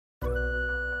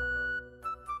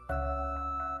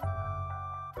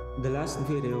The last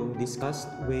video discussed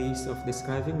ways of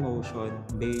describing motion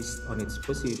based on its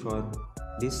position,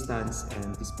 distance,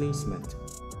 and displacement.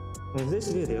 In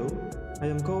this video, I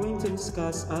am going to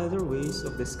discuss other ways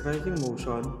of describing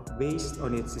motion based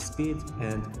on its speed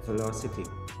and velocity.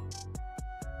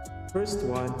 First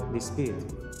one, the speed.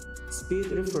 Speed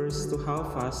refers to how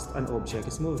fast an object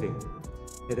is moving.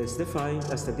 It is defined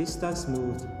as the distance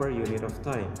moved per unit of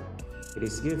time. It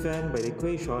is given by the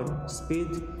equation speed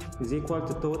is equal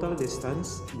to total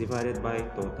distance divided by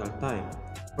total time,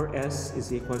 or S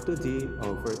is equal to d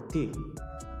over t.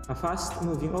 A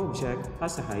fast-moving object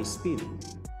has a high speed,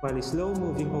 while a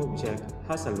slow-moving object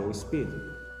has a low speed.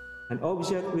 An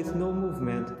object with no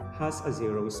movement has a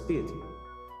zero speed.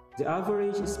 The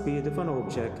average speed of an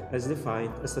object is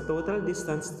defined as the total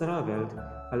distance traveled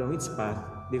along its path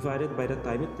divided by the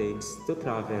time it takes to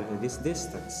travel this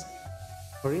distance.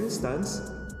 For instance,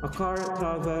 a car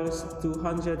travels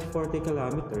 240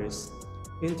 kilometers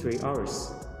in 3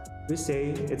 hours. We say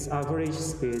its average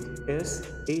speed is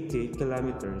 80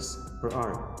 kilometers per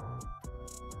hour.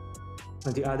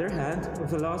 On the other hand,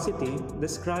 velocity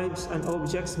describes an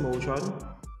object's motion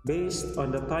based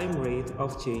on the time rate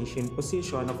of change in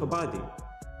position of a body.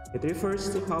 It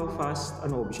refers to how fast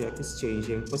an object is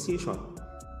changing position.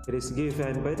 It is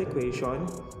given by the equation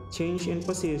change in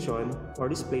position or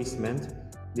displacement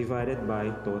divided by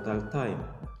total time.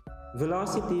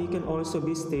 Velocity can also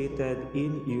be stated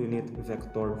in unit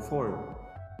vector form.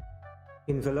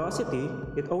 In velocity,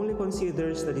 it only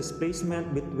considers the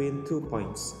displacement between 2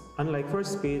 points, unlike for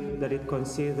speed that it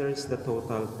considers the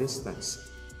total distance.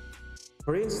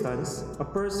 For instance, a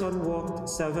person walked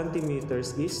 70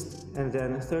 meters east and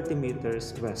then 30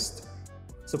 meters west.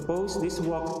 Suppose this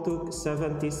walk took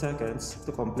 70 seconds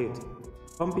to complete.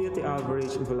 Compute the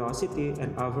average velocity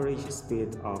and average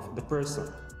speed of the person.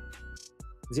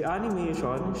 The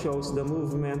animation shows the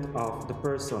movement of the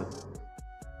person.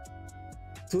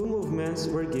 Two movements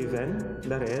were given,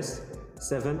 that is,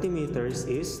 70 meters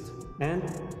east and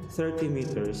 30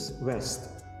 meters west.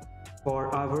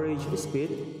 For average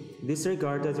speed,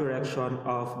 disregard the direction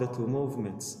of the two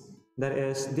movements, that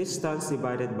is, distance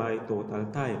divided by total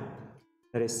time.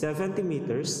 That is 70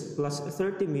 meters plus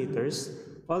 30 meters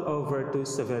all over to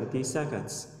 70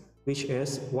 seconds, which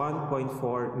is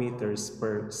 1.4 meters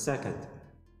per second.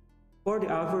 For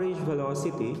the average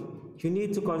velocity, you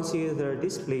need to consider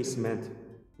displacement,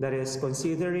 that is,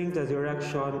 considering the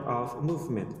direction of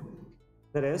movement.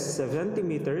 That is 70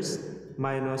 meters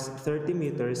minus 30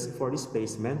 meters for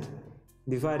displacement,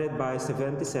 divided by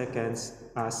 70 seconds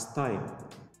as time.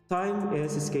 Time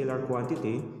is a scalar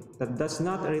quantity that does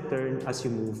not return as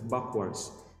you move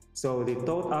backwards. So the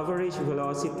total average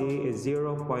velocity is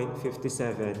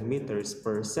 0.57 meters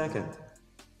per second.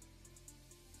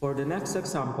 For the next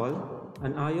example,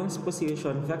 an ion's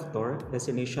position vector is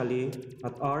initially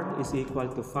at r is equal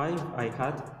to 5 I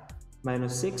hat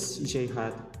minus 6 j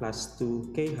hat plus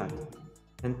 2 k hat.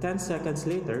 And 10 seconds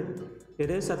later,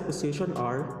 it is at position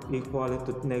r equal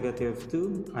to negative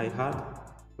 2 I hat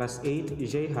plus 8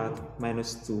 j hat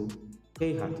minus 2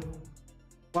 k hat.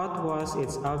 What was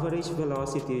its average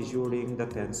velocity during the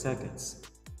 10 seconds?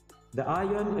 The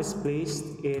ion is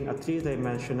placed in a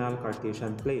three-dimensional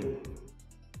Cartesian plane.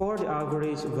 For the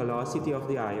average velocity of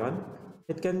the ion,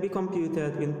 it can be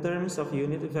computed in terms of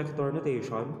unit vector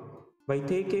notation by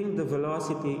taking the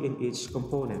velocity in each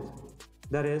component.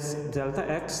 That is, delta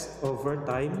x over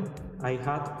time I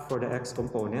hat for the x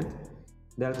component,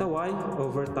 delta y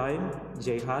over time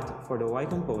j hat for the y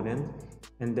component,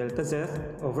 and delta z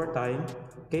over time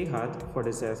k hat for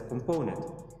the z component.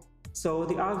 So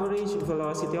the average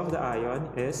velocity of the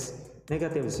ion is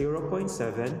negative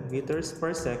 0.7 meters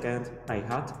per second I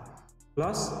hat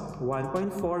plus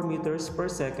 1.4 meters per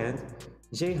second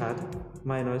j hat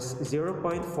minus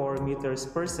 0.4 meters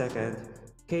per second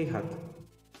k hat.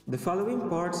 The following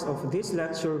parts of this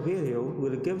lecture video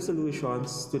will give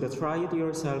solutions to the try it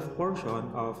yourself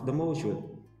portion of the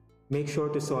module. Make sure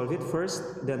to solve it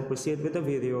first, then proceed with the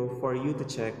video for you to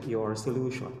check your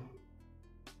solution.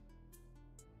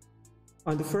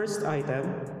 On the first item,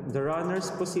 the runner's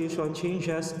position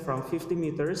changes from 50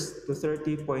 meters to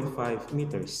 30.5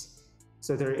 meters.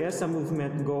 So there is a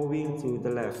movement going to the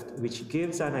left, which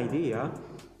gives an idea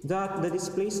that the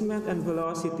displacement and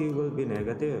velocity will be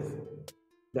negative.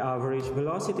 The average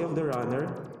velocity of the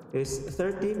runner is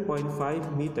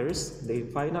 30.5 meters, the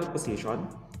final position,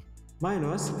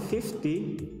 minus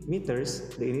 50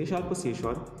 meters, the initial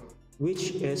position,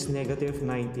 which is negative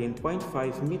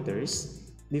 19.5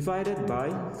 meters, divided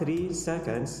by 3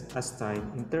 seconds as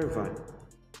time interval,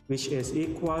 which is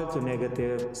equal to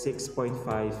negative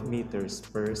 6.5 meters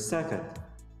per second.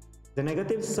 The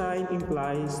negative sign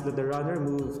implies that the runner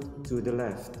moved to the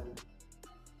left.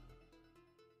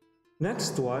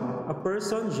 Next one, a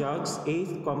person jogs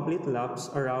 8 complete laps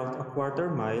around a quarter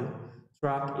mile,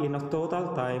 track in a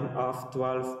total time of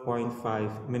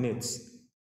 12.5 minutes.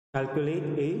 Calculate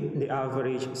A, the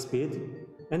average speed,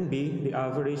 and B, the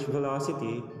average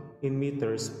velocity in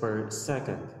meters per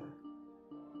second.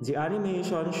 The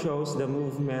animation shows the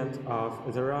movement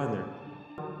of the runner.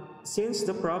 Since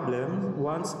the problem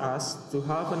wants us to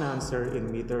have an answer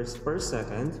in meters per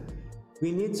second,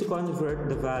 we need to convert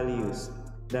the values.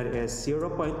 That is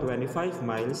 0.25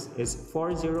 miles is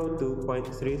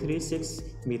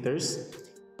 402.336 meters,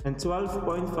 and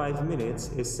 12.5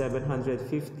 minutes is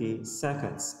 750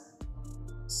 seconds.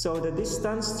 So the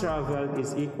distance traveled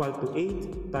is equal to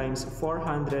 8 times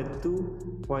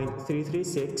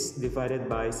 402.336 divided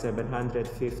by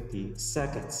 750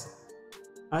 seconds.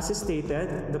 As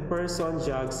stated, the person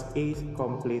jogs 8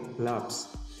 complete laps.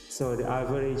 So the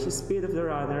average speed of the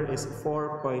runner is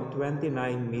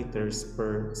 4.29 meters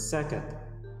per second.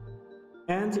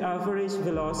 And the average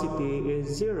velocity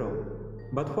is 0.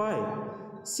 But why?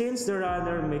 Since the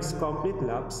runner makes complete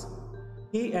laps,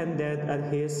 he ended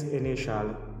at his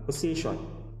initial position.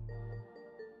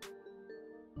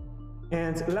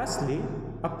 And lastly,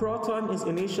 a proton is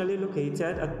initially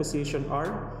located at position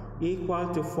R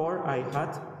equal to 4i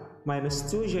hat minus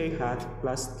 2j hat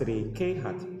plus 3k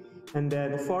hat. And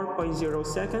then 4.0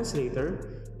 seconds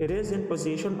later, it is in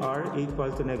position R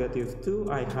equal to negative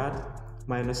 2i hat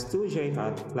minus 2j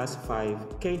hat plus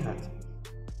 5k hat.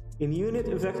 In unit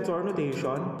vector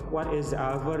notation, what is the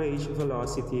average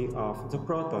velocity of the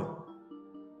proton?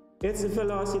 Its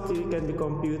velocity can be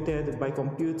computed by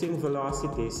computing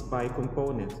velocities by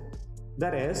component.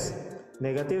 That is,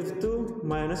 negative 2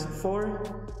 minus 4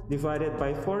 divided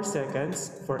by 4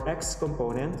 seconds for x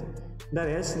component, that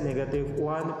is negative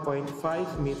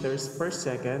 1.5 meters per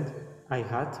second I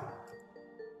hat,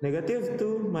 negative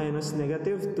 2 minus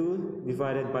negative 2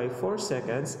 divided by 4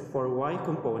 seconds for y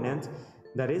component,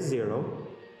 that is 0,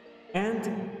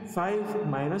 and 5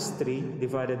 minus 3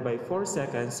 divided by 4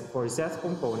 seconds for z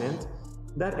component,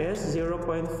 that is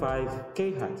 0.5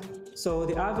 k hat. So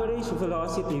the average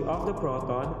velocity of the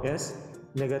proton is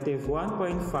negative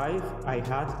 1.5 I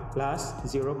hat plus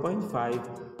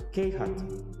 0.5 k hat.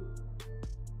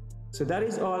 So that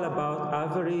is all about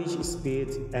average speed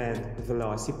and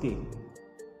velocity.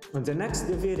 On the next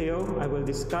video, I will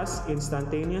discuss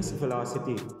instantaneous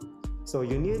velocity. So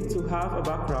you need to have a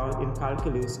background in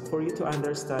calculus for you to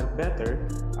understand better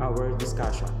our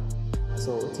discussion.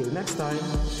 So till next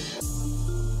time.